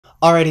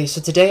Alrighty, so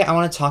today I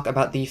want to talk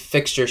about the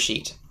fixture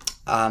sheet,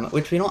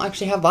 which we don't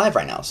actually have live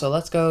right now, so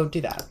let's go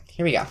do that.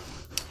 Here we go.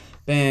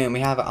 Boom,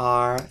 we have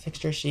our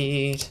fixture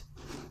sheet.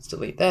 Let's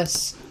delete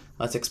this.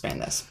 Let's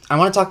expand this. I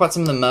want to talk about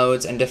some of the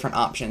modes and different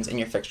options in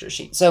your fixture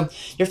sheet. So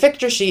your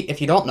fixture sheet,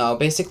 if you don't know,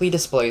 basically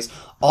displays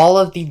all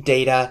of the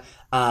data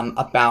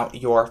about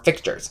your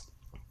fixtures.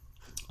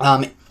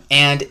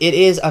 And it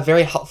is a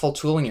very helpful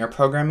tool when you're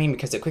programming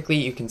because quickly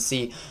you can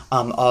see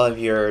all of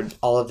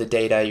the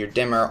data, your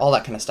dimmer, all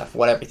that kind of stuff,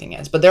 what everything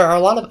is. But there are a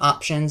lot of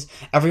options.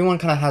 Everyone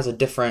kind of has a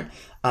different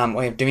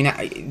way of doing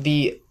that.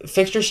 The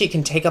fixture sheet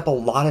can take up a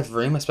lot of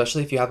room,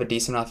 especially if you have a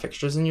decent amount of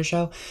fixtures in your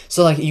show.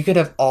 So like you could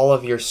have all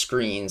of your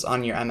screens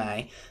on your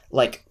MA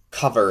like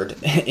covered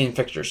in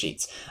fixture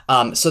sheets.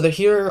 So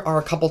here are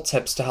a couple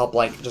tips to help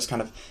like just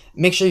kind of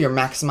make sure you're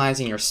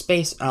maximizing your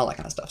space and all that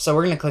kind of stuff. So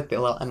we're going to click the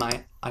little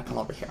MI icon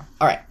over here.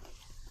 All right.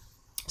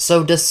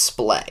 So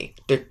display,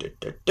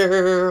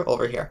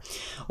 over here.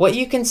 What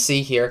you can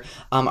see here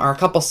are a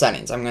couple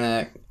settings. I'm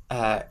going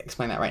to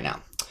explain that right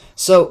now.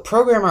 So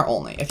programmer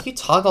only. If you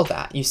toggle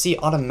that, you see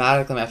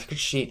automatically my fixture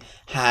sheet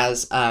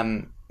has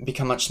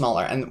become much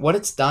smaller. And what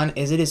it's done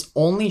is it is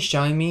only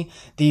showing me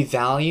the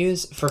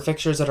values for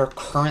fixtures that are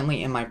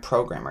currently in my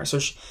programmer. So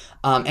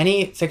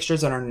any fixtures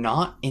that are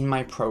not in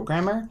my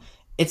programmer,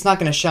 it's not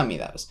going to show me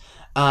those.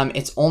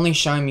 It's only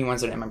showing me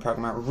ones that are in my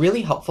programmer.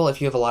 Really helpful if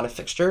you have a lot of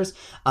fixtures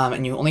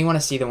and you only want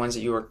to see the ones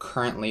that you are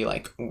currently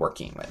like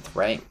working with,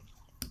 right?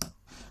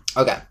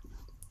 Okay.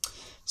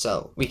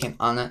 So we can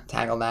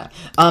untoggle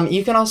that.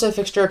 You can also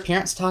fixture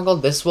appearance toggle.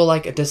 This will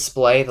like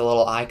display the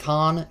little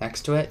icon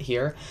next to it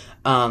here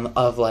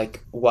of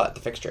like what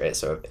the fixture is.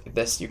 So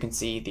this, you can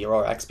see the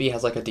Aurora XB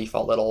has like a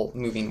default little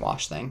moving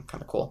wash thing.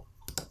 Kind of cool.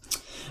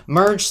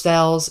 Merge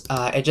cells,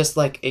 it just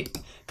like, it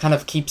kind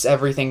of keeps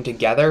everything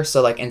together.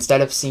 So like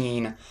instead of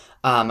seeing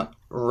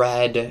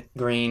red,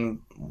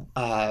 green,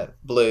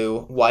 blue,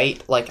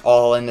 white, like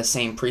all in the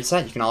same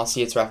preset, you can all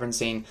see it's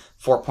referencing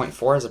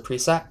 4.4 as a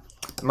preset.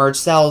 Merge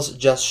cells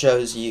just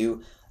shows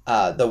you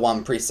the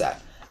one preset.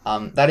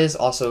 That is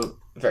also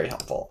very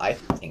helpful, I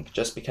think,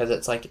 just because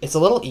it's like, it's a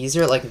little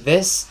easier. Like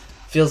this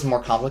feels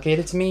more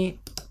complicated to me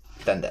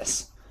than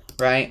this,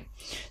 right?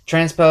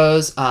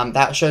 Transpose,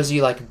 that shows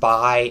you like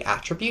by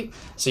attribute.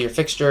 So your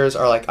fixtures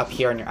are like up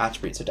here and your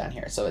attributes are down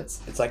here. So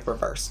it's like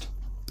reversed.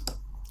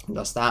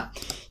 Adjust that.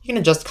 You can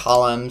adjust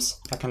columns.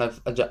 That kind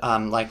of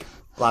like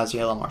allows you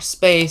a little more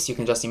space. You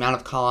can adjust the amount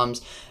of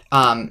columns.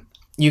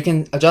 You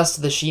can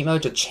adjust the sheet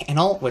mode to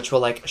channel, which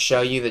will like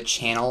show you the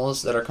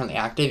channels that are currently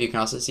active. You can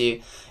also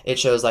see it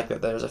shows like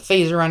that there's a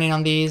phaser running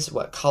on these,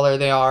 what color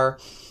they are,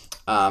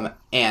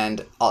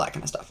 and all that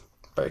kind of stuff.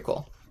 Very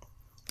cool.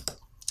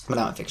 But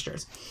now with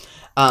fixtures.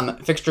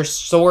 Fixture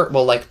sort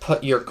will like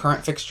put your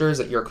current fixtures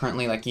that you're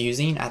currently like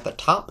using at the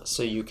top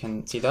so you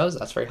can see those.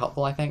 That's very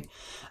helpful, I think.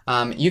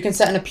 You can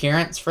set an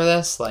appearance for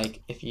this,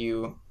 like if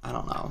you, I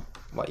don't know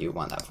what you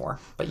want that for,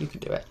 but you can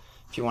do it.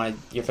 If you wanted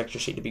your fixture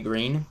sheet to be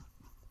green,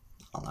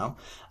 I don't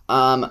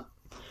know.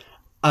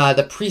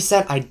 The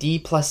preset ID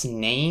plus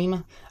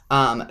name,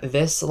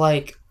 this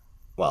like,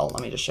 well,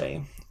 let me just show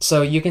you.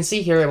 So you can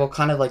see here it will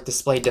kind of like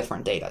display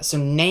different data. So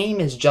name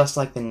is just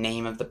like the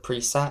name of the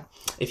preset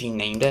if you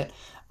named it.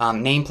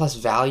 Name plus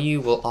value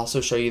will also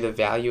show you the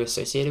value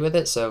associated with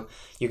it. So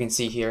you can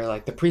see here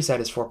like the preset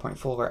is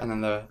 4.4 and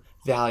then the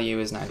value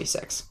is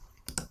 96.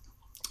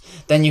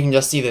 Then you can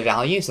just see the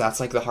value. So that's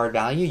like the hard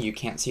value. You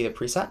can't see the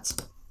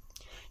presets.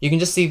 You can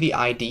just see the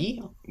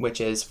ID, which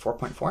is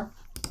 4.4.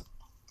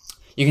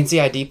 You can see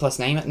ID plus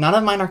name. None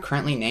of mine are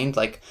currently named.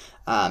 Like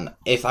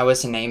if I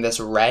was to name this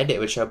red, it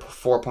would show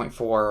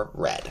 4.4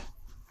 red.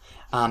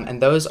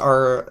 And those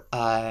are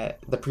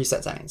the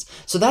preset settings.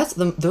 So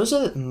those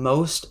are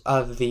most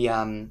of the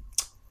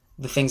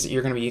things that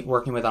you're going to be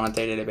working with on a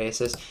day-to-day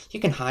basis. You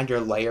can hide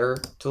your layer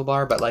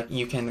toolbar, but like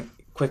you can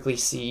quickly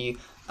see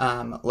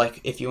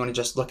like if you want to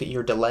just look at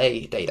your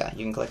delay data,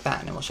 you can click that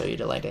and it will show you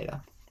delay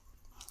data.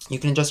 You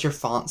can adjust your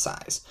font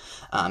size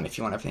if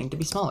you want everything to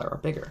be smaller or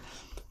bigger.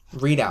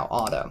 Readout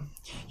auto.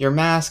 Your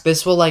mask,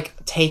 this will like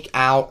take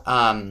out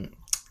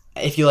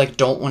if you like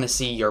don't want to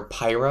see your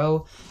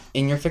pyro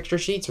in your fixture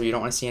sheets or you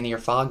don't want to see any of your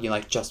fog, you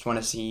like just want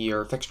to see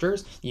your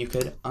fixtures, you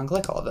could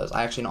unclick all of those.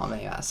 I actually don't have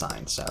any of that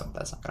assigned, so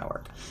that's not going to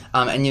work.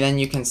 And then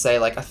you can say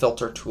like a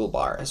filter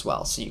toolbar as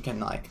well, so you can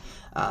like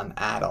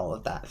add all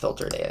of that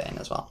filter data in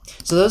as well.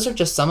 So those are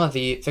just some of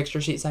the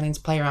fixture sheet settings.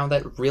 Play around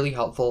with it. Really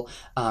helpful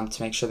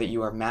to make sure that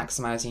you are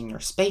maximizing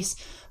your space,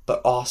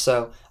 but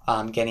also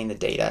getting the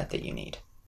data that you need.